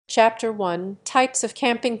Chapter 1: Types of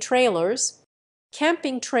Camping Trailers.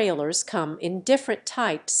 Camping trailers come in different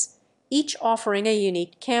types, each offering a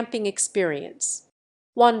unique camping experience.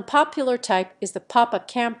 One popular type is the pop-up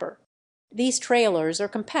camper. These trailers are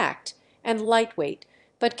compact and lightweight,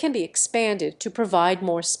 but can be expanded to provide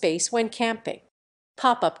more space when camping.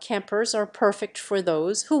 Pop-up campers are perfect for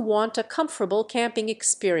those who want a comfortable camping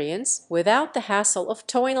experience without the hassle of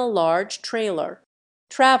towing a large trailer.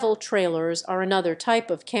 Travel trailers are another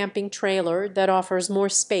type of camping trailer that offers more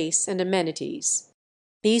space and amenities.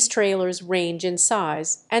 These trailers range in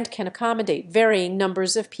size and can accommodate varying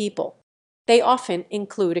numbers of people. They often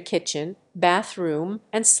include a kitchen, bathroom,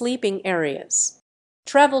 and sleeping areas.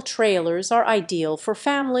 Travel trailers are ideal for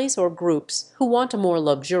families or groups who want a more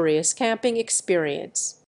luxurious camping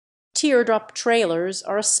experience. Teardrop trailers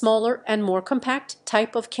are a smaller and more compact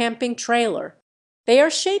type of camping trailer. They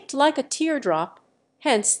are shaped like a teardrop,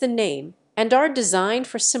 hence the name, and are designed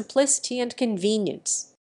for simplicity and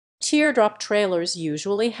convenience. Teardrop trailers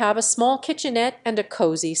usually have a small kitchenette and a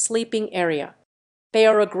cozy sleeping area. They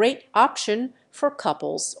are a great option for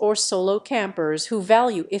couples or solo campers who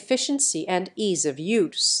value efficiency and ease of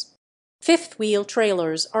use. Fifth-wheel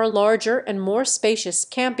trailers are larger and more spacious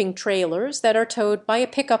camping trailers that are towed by a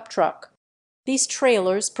pickup truck. These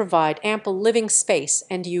trailers provide ample living space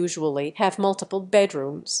and usually have multiple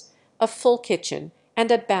bedrooms, a full kitchen, and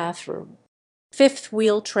a bathroom.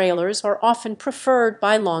 Fifth-wheel trailers are often preferred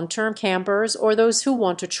by long-term campers or those who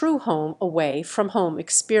want a true home away from home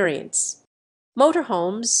experience.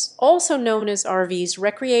 Motorhomes, also known as RVs,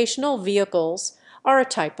 recreational vehicles, are a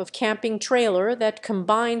type of camping trailer that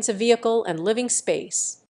combines a vehicle and living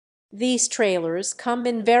space. These trailers come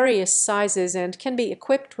in various sizes and can be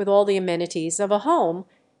equipped with all the amenities of a home,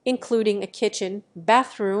 including a kitchen,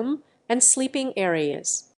 bathroom, and sleeping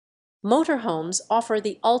areas. Motorhomes offer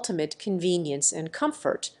the ultimate convenience and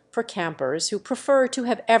comfort for campers who prefer to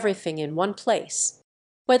have everything in one place.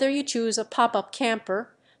 Whether you choose a pop-up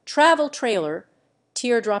camper, travel trailer,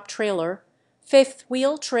 teardrop trailer,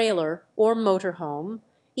 fifth-wheel trailer, or motorhome,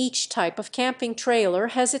 each type of camping trailer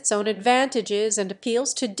has its own advantages and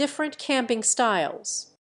appeals to different camping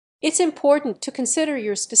styles. It's important to consider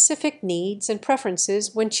your specific needs and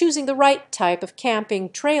preferences when choosing the right type of camping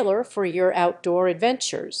trailer for your outdoor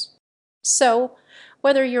adventures. So,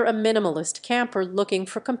 whether you're a minimalist camper looking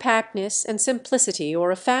for compactness and simplicity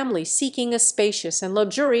or a family seeking a spacious and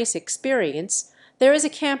luxurious experience, there is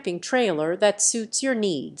a camping trailer that suits your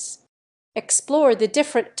needs. Explore the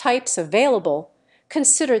different types available,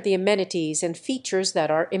 consider the amenities and features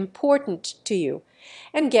that are important to you,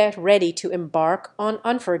 and get ready to embark on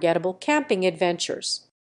unforgettable camping adventures.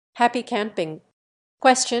 Happy camping!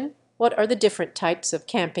 Question: what are the different types of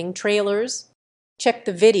camping trailers? Check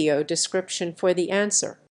the video description for the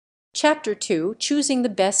answer. Chapter 2: Choosing the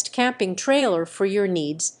best camping trailer for your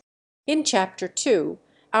needs. In Chapter 2,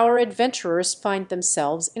 our adventurers find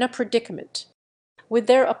themselves in a predicament. With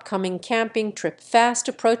their upcoming camping trip fast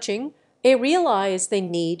approaching, they realize they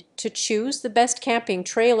need to choose the best camping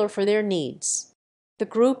trailer for their needs. The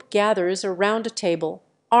group gathers around a table,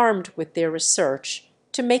 armed with their research,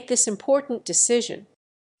 to make this important decision.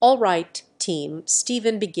 All right, team,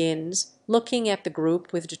 Stephen begins, looking at the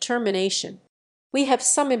group with determination. We have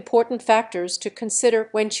some important factors to consider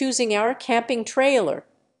when choosing our camping trailer.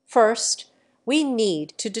 First, we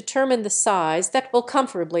need to determine the size that will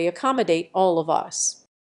comfortably accommodate all of us.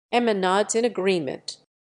 Emma nods in agreement.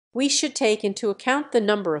 We should take into account the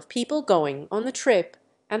number of people going on the trip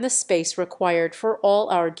and the space required for all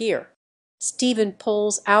our gear. Stephen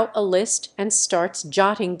pulls out a list and starts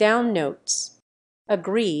jotting down notes.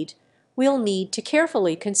 Agreed. We'll need to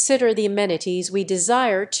carefully consider the amenities we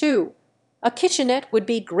desire too. A kitchenette would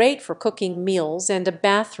be great for cooking meals, and a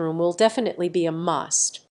bathroom will definitely be a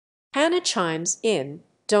must. Hannah chimes in,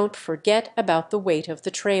 don't forget about the weight of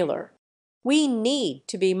the trailer. We need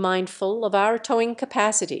to be mindful of our towing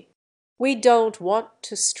capacity. We don't want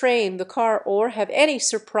to strain the car or have any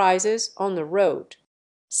surprises on the road.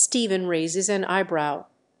 Stephen raises an eyebrow,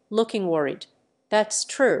 looking worried. That's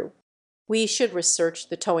true. We should research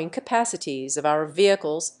the towing capacities of our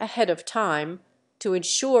vehicles ahead of time to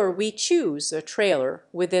ensure we choose a trailer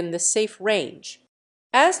within the safe range.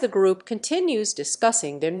 As the group continues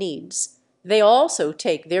discussing their needs, they also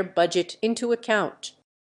take their budget into account.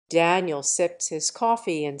 Daniel sips his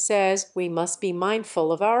coffee and says we must be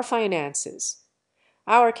mindful of our finances.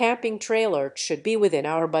 Our camping trailer should be within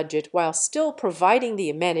our budget while still providing the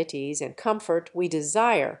amenities and comfort we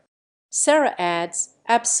desire. Sarah adds,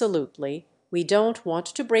 absolutely, we don't want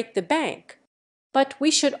to break the bank. But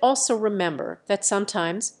we should also remember that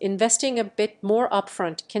sometimes investing a bit more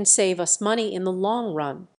upfront can save us money in the long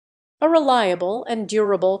run. A reliable and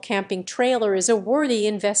durable camping trailer is a worthy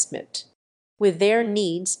investment. With their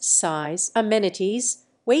needs, size, amenities,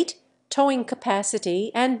 weight, towing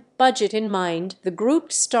capacity, and budget in mind, the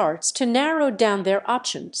group starts to narrow down their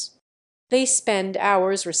options. They spend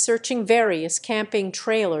hours researching various camping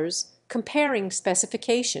trailers, comparing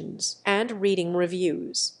specifications, and reading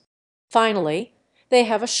reviews. Finally, they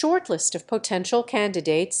have a short list of potential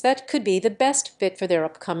candidates that could be the best fit for their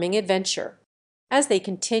upcoming adventure. As they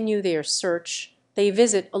continue their search, they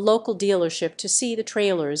visit a local dealership to see the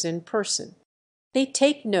trailers in person. They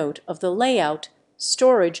take note of the layout,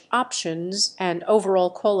 storage options, and overall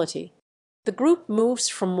quality. The group moves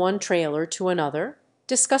from one trailer to another,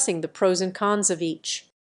 discussing the pros and cons of each.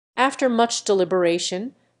 After much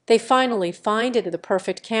deliberation, they finally find the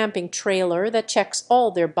perfect camping trailer that checks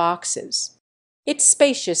all their boxes. It's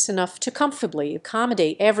spacious enough to comfortably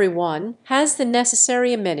accommodate everyone, has the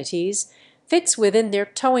necessary amenities, fits within their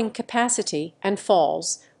towing capacity, and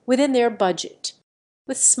falls within their budget.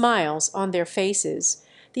 With smiles on their faces,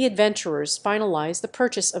 the adventurers finalize the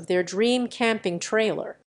purchase of their dream camping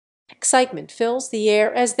trailer. Excitement fills the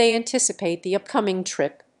air as they anticipate the upcoming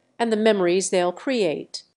trip and the memories they'll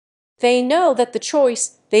create. They know that the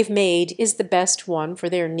choice they've made is the best one for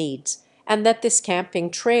their needs, and that this camping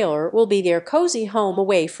trailer will be their cozy home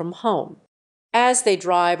away from home. As they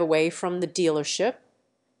drive away from the dealership,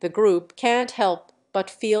 the group can't help but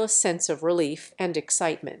feel a sense of relief and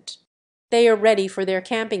excitement. They are ready for their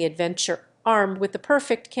camping adventure, armed with the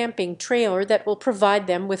perfect camping trailer that will provide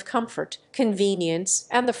them with comfort, convenience,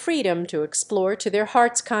 and the freedom to explore to their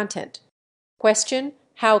heart's content. Question: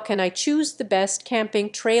 how can I choose the best camping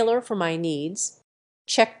trailer for my needs?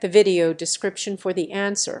 Check the video description for the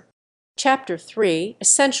answer. Chapter 3: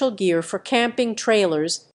 Essential Gear for Camping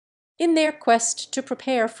Trailers. In their quest to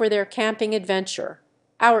prepare for their camping adventure,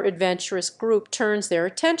 our adventurous group turns their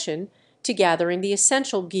attention to gathering the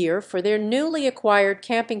essential gear for their newly acquired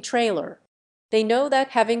camping trailer. They know that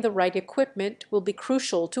having the right equipment will be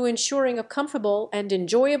crucial to ensuring a comfortable and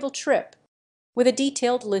enjoyable trip. With a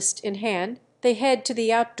detailed list in hand, they head to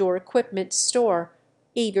the outdoor equipment store,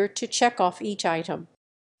 eager to check off each item.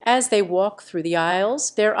 As they walk through the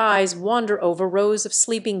aisles, their eyes wander over rows of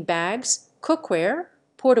sleeping bags, cookware,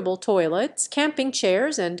 portable toilets, camping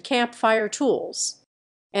chairs, and campfire tools.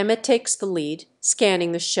 Emma takes the lead,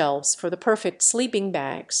 scanning the shelves for the perfect sleeping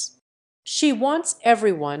bags. She wants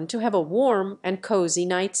everyone to have a warm and cozy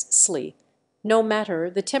night's sleep, no matter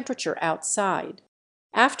the temperature outside.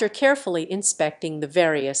 After carefully inspecting the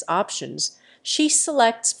various options, she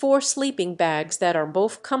selects 4 sleeping bags that are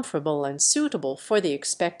both comfortable and suitable for the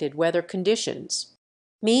expected weather conditions.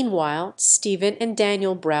 Meanwhile, Stephen and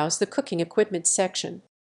Daniel browse the cooking equipment section.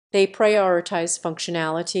 They prioritize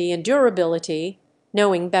functionality and durability,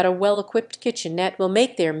 knowing that a well-equipped kitchenette will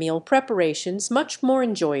make their meal preparations much more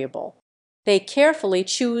enjoyable. They carefully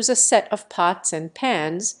choose a set of pots and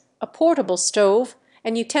pans, a portable stove,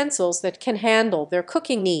 and utensils that can handle their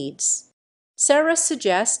cooking needs. Sarah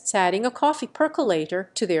suggests adding a coffee percolator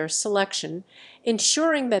to their selection,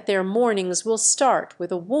 ensuring that their mornings will start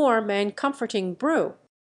with a warm and comforting brew.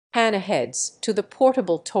 Hannah heads to the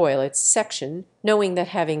portable toilets section, knowing that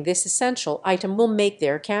having this essential item will make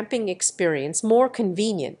their camping experience more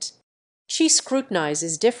convenient. She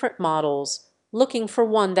scrutinizes different models, looking for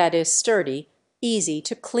one that is sturdy, easy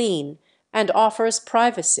to clean, and offers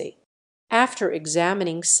privacy. After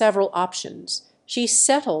examining several options, she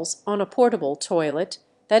settles on a portable toilet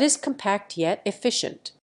that is compact yet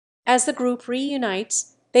efficient. As the group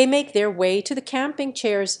reunites, they make their way to the camping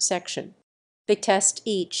chairs section. They test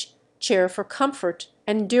each chair for comfort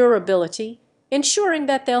and durability, ensuring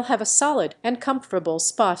that they'll have a solid and comfortable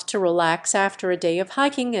spot to relax after a day of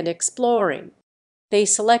hiking and exploring. They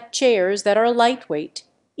select chairs that are lightweight,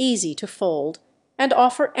 easy to fold, and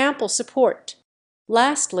offer ample support.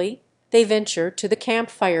 Lastly, they venture to the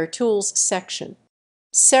campfire tools section.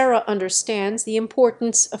 Sarah understands the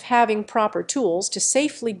importance of having proper tools to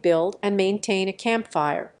safely build and maintain a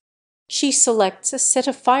campfire. She selects a set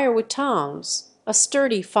of firewood tongs, a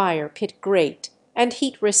sturdy fire pit grate, and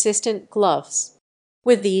heat-resistant gloves.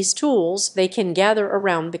 With these tools, they can gather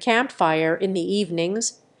around the campfire in the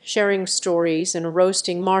evenings, sharing stories and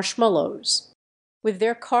roasting marshmallows. With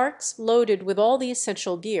their carts loaded with all the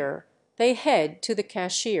essential gear, they head to the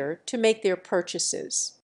cashier to make their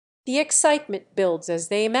purchases. The excitement builds as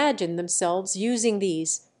they imagine themselves using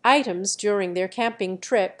these items during their camping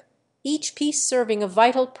trip, each piece serving a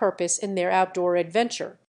vital purpose in their outdoor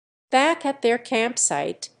adventure. Back at their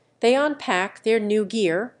campsite, they unpack their new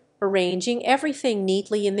gear, arranging everything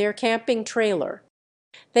neatly in their camping trailer.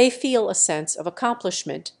 They feel a sense of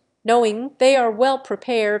accomplishment, knowing they are well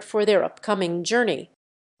prepared for their upcoming journey.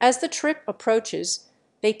 As the trip approaches,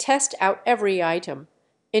 they test out every item,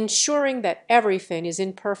 ensuring that everything is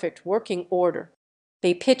in perfect working order.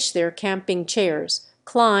 They pitch their camping chairs,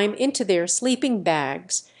 climb into their sleeping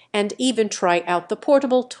bags, and even try out the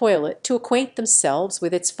portable toilet to acquaint themselves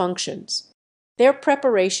with its functions. Their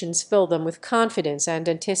preparations fill them with confidence and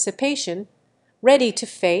anticipation, ready to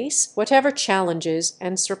face whatever challenges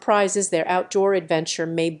and surprises their outdoor adventure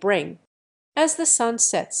may bring. As the sun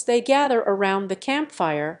sets, they gather around the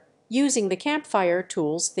campfire, using the campfire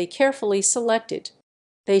tools they carefully selected.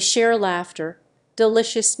 They share laughter,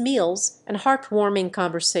 delicious meals, and heartwarming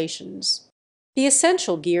conversations. The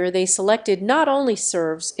essential gear they selected not only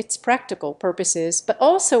serves its practical purposes, but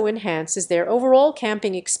also enhances their overall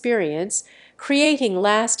camping experience, creating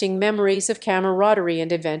lasting memories of camaraderie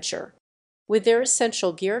and adventure. With their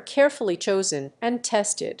essential gear carefully chosen and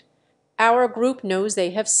tested, our group knows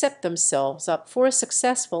they have set themselves up for a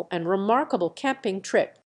successful and remarkable camping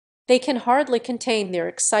trip. They can hardly contain their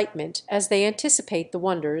excitement as they anticipate the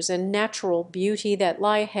wonders and natural beauty that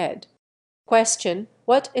lie ahead. Question: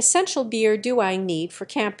 what essential gear do I need for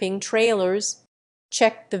camping trailers?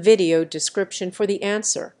 Check the video description for the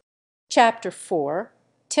answer. Chapter 4: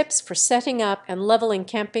 Tips for setting up and leveling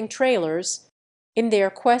camping trailers. In their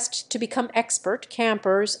quest to become expert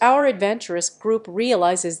campers, our adventurous group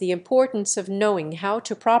realizes the importance of knowing how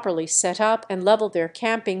to properly set up and level their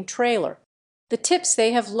camping trailer. The tips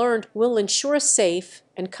they have learned will ensure a safe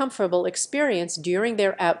and comfortable experience during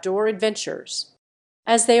their outdoor adventures.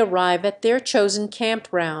 As they arrive at their chosen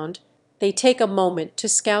campground, they take a moment to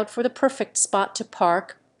scout for the perfect spot to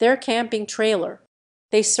park their camping trailer.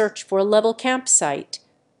 They search for a level campsite,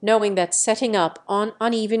 knowing that setting up on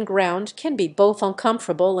uneven ground can be both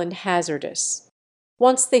uncomfortable and hazardous.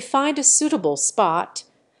 Once they find a suitable spot,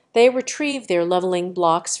 they retrieve their leveling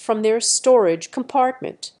blocks from their storage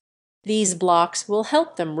compartment. These blocks will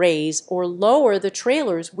help them raise or lower the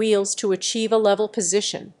trailer's wheels to achieve a level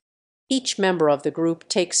position. Each member of the group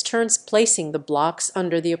takes turns placing the blocks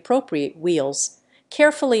under the appropriate wheels,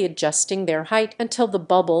 carefully adjusting their height until the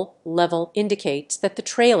bubble level indicates that the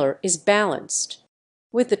trailer is balanced.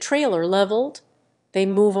 With the trailer leveled, they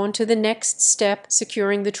move on to the next step,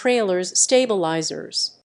 securing the trailer's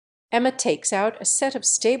stabilizers. Emma takes out a set of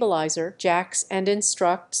stabilizer jacks and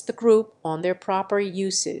instructs the group on their proper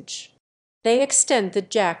usage. They extend the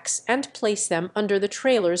jacks and place them under the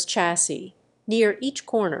trailer's chassis, near each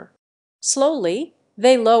corner. Slowly,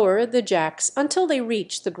 they lower the jacks until they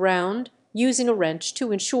reach the ground, using a wrench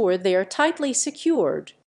to ensure they are tightly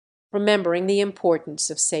secured. Remembering the importance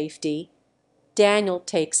of safety, Daniel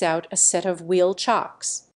takes out a set of wheel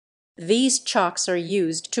chocks. These chocks are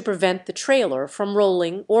used to prevent the trailer from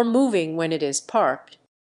rolling or moving when it is parked.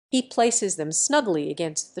 He places them snugly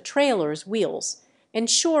against the trailer's wheels,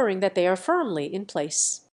 ensuring that they are firmly in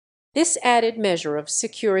place. This added measure of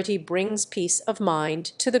security brings peace of mind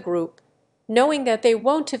to the group, knowing that they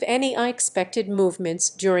won't have any unexpected movements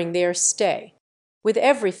during their stay. With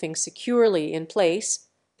everything securely in place,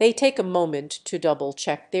 they take a moment to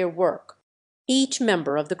double-check their work. Each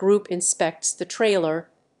member of the group inspects the trailer,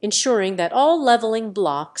 ensuring that all leveling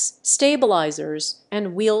blocks, stabilizers,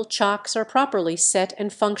 and wheel chocks are properly set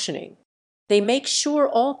and functioning. They make sure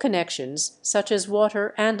all connections, such as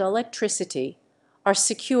water and electricity, are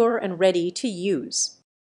secure and ready to use.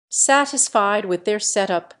 Satisfied with their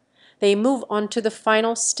setup, they move on to the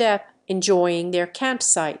final step, enjoying their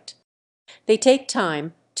campsite. They take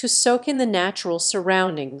time to soak in the natural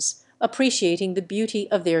surroundings, appreciating the beauty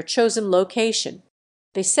of their chosen location.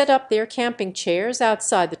 They set up their camping chairs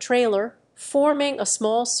outside the trailer, forming a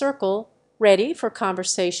small circle, ready for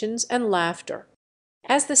conversations and laughter.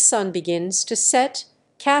 As the sun begins to set,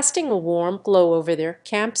 casting a warm glow over their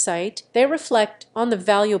campsite, they reflect on the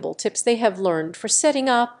valuable tips they have learned for setting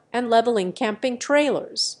up and leveling camping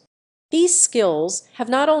trailers. These skills have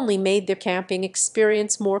not only made their camping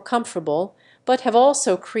experience more comfortable, but have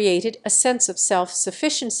also created a sense of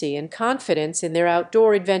self-sufficiency and confidence in their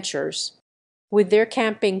outdoor adventures. With their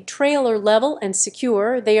camping trailer level and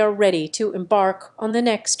secure, they are ready to embark on the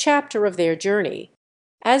next chapter of their journey.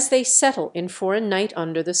 As they settle in for a night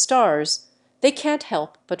under the stars, they can't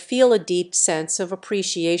help but feel a deep sense of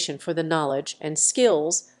appreciation for the knowledge and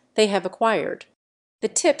skills they have acquired. The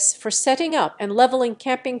tips for setting up and leveling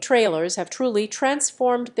camping trailers have truly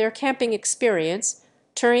transformed their camping experience,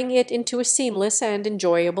 turning it into a seamless and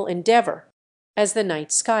enjoyable endeavor. As the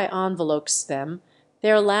night sky envelopes them,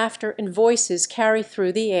 their laughter and voices carry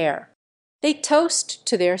through the air. They toast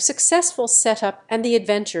to their successful setup and the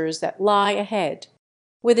adventures that lie ahead.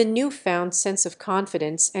 With a newfound sense of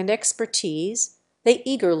confidence and expertise, They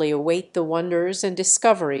eagerly await the wonders and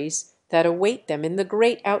discoveries that await them in the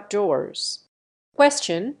great outdoors.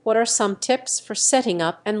 Question: what are some tips for setting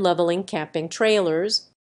up and leveling camping trailers?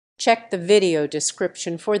 Check the video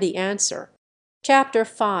description for the answer. Chapter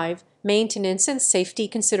 5: Maintenance and Safety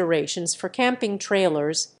Considerations for Camping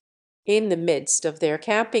Trailers. In the midst of their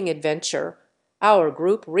camping adventure, our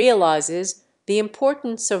group realizes the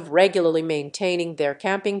importance of regularly maintaining their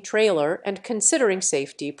camping trailer and considering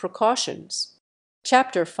safety precautions.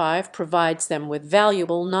 Chapter 5 provides them with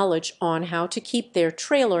valuable knowledge on how to keep their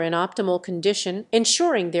trailer in optimal condition,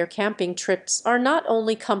 ensuring their camping trips are not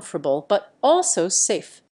only comfortable but also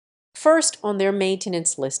safe. First on their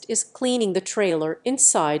maintenance list is cleaning the trailer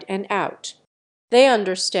inside and out. They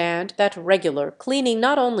understand that regular cleaning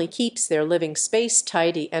not only keeps their living space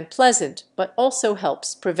tidy and pleasant, but also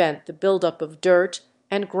helps prevent the buildup of dirt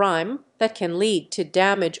and grime that can lead to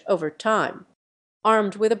damage over time.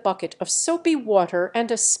 Armed with a bucket of soapy water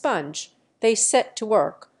and a sponge, they set to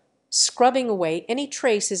work, scrubbing away any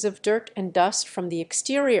traces of dirt and dust from the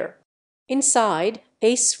exterior. Inside,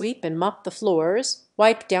 they sweep and mop the floors,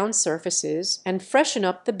 wipe down surfaces, and freshen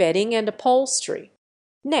up the bedding and upholstery.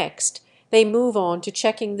 Next, they move on to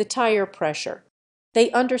checking the tire pressure.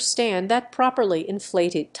 They understand that properly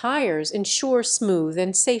inflated tires ensure smooth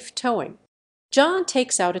and safe towing. John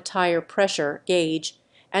takes out a tire pressure gauge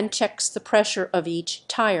and checks the pressure of each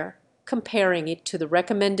tire, comparing it to the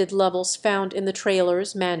recommended levels found in the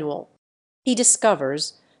trailer's manual. He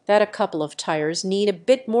discovers that a couple of tires need a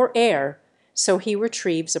bit more air, so he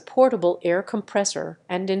retrieves a portable air compressor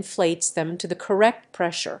and inflates them to the correct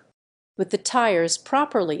pressure. With the tires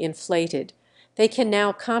properly inflated, they can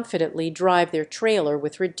now confidently drive their trailer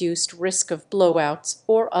with reduced risk of blowouts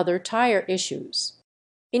or other tire issues.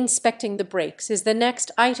 Inspecting the brakes is the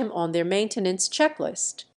next item on their maintenance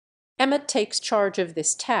checklist. Emma takes charge of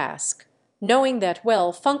this task, knowing that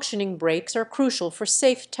well-functioning brakes are crucial for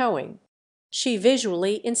safe towing. She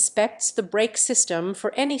visually inspects the brake system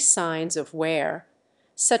for any signs of wear,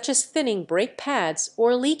 such as thinning brake pads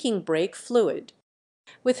or leaking brake fluid.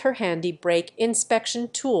 With her handy brake inspection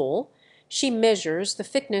tool, she measures the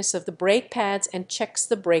thickness of the brake pads and checks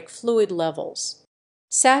the brake fluid levels.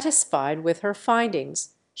 Satisfied with her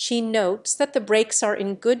findings, she notes that the brakes are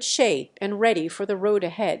in good shape and ready for the road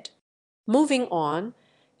ahead. Moving on,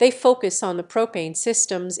 they focus on the propane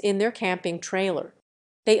systems in their camping trailer.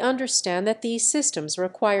 They understand that these systems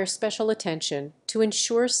require special attention to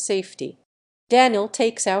ensure safety. Daniel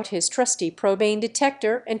takes out his trusty propane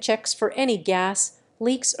detector and checks for any gas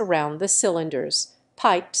leaks around the cylinders,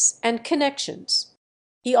 pipes, and connections.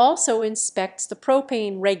 He also inspects the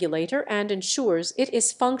propane regulator and ensures it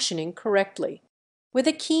is functioning correctly. With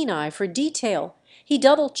a keen eye for detail, he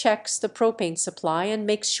double-checks the propane supply and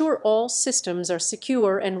makes sure all systems are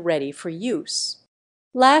secure and ready for use.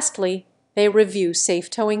 Lastly, they review safe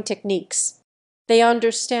towing techniques. They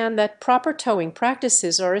understand that proper towing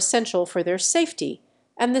practices are essential for their safety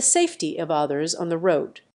and the safety of others on the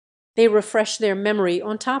road. They refresh their memory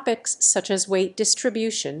on topics such as weight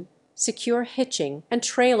distribution, secure hitching, and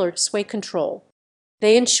trailer sway control.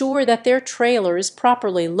 They ensure that their trailer is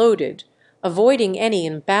properly loaded, avoiding any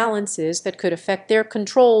imbalances that could affect their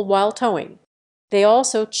control while towing. They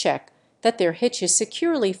also check that their hitch is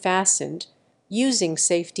securely fastened, using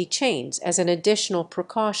safety chains as an additional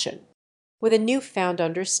precaution. With a newfound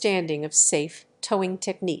understanding of safe towing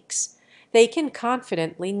techniques, they can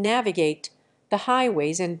confidently navigate the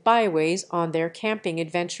highways and byways on their camping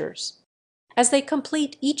adventures. As they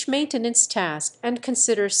complete each maintenance task and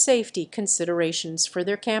consider safety considerations for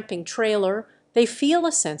their camping trailer, they feel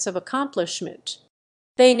a sense of accomplishment.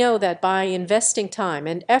 They know that by investing time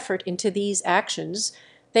and effort into these actions,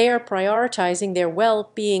 they are prioritizing their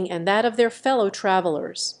well-being and that of their fellow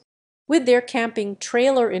travelers. With their camping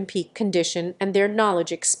trailer in peak condition and their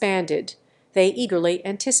knowledge expanded, they eagerly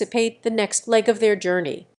anticipate the next leg of their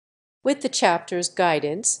journey. With the chapter's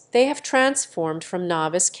guidance, they have transformed from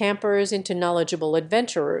novice campers into knowledgeable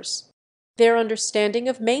adventurers. Their understanding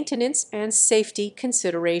of maintenance and safety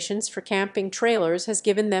considerations for camping trailers has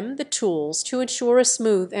given them the tools to ensure a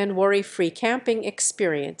smooth and worry-free camping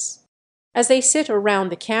experience. As they sit around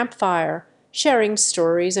the campfire, sharing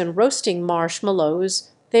stories and roasting marshmallows,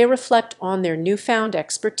 they reflect on their newfound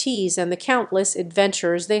expertise and the countless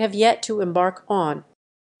adventures they have yet to embark on.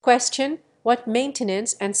 Question: what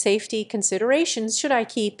maintenance and safety considerations should I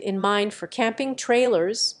keep in mind for camping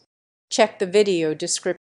trailers? Check the video description